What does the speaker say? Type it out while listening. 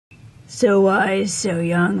So wise, so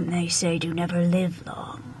young, they say do never live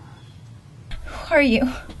long. Who are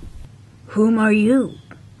you? Whom are you?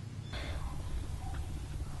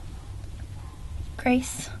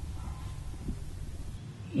 Grace.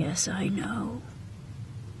 Yes, I know.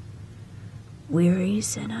 Weary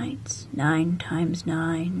Senites, 9 times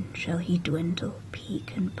 9 shall he dwindle,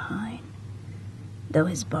 peak and pine. Though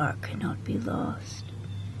his bark cannot be lost,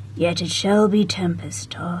 yet it shall be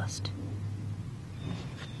tempest-tossed.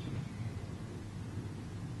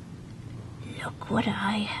 Look what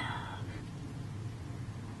I have.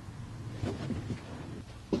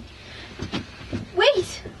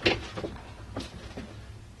 Wait!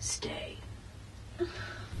 Stay.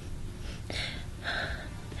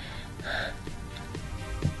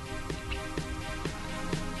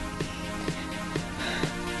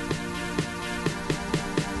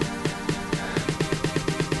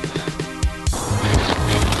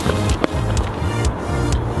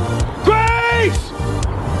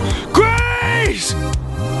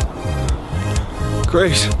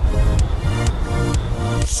 Grace!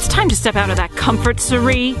 It's time to step out of that comfort,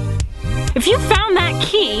 Cerie. If you found that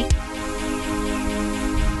key,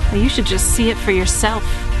 well, you should just see it for yourself.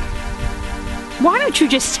 Why don't you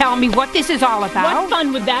just tell me what this is all about? What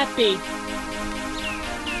fun would that be?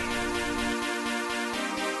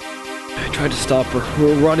 I tried to stop her. We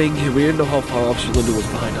were running, and we didn't know how far Officer Linda was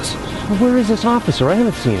behind us. Well, where is this officer? I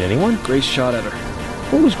haven't seen anyone. Grace shot at her.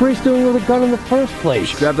 What was Grace doing with a gun in the first place?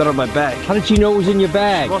 She grabbed that out of my bag. How did she know it was in your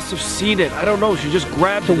bag? She must have seen it. I don't know. She just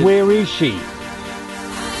grabbed it. So where is she?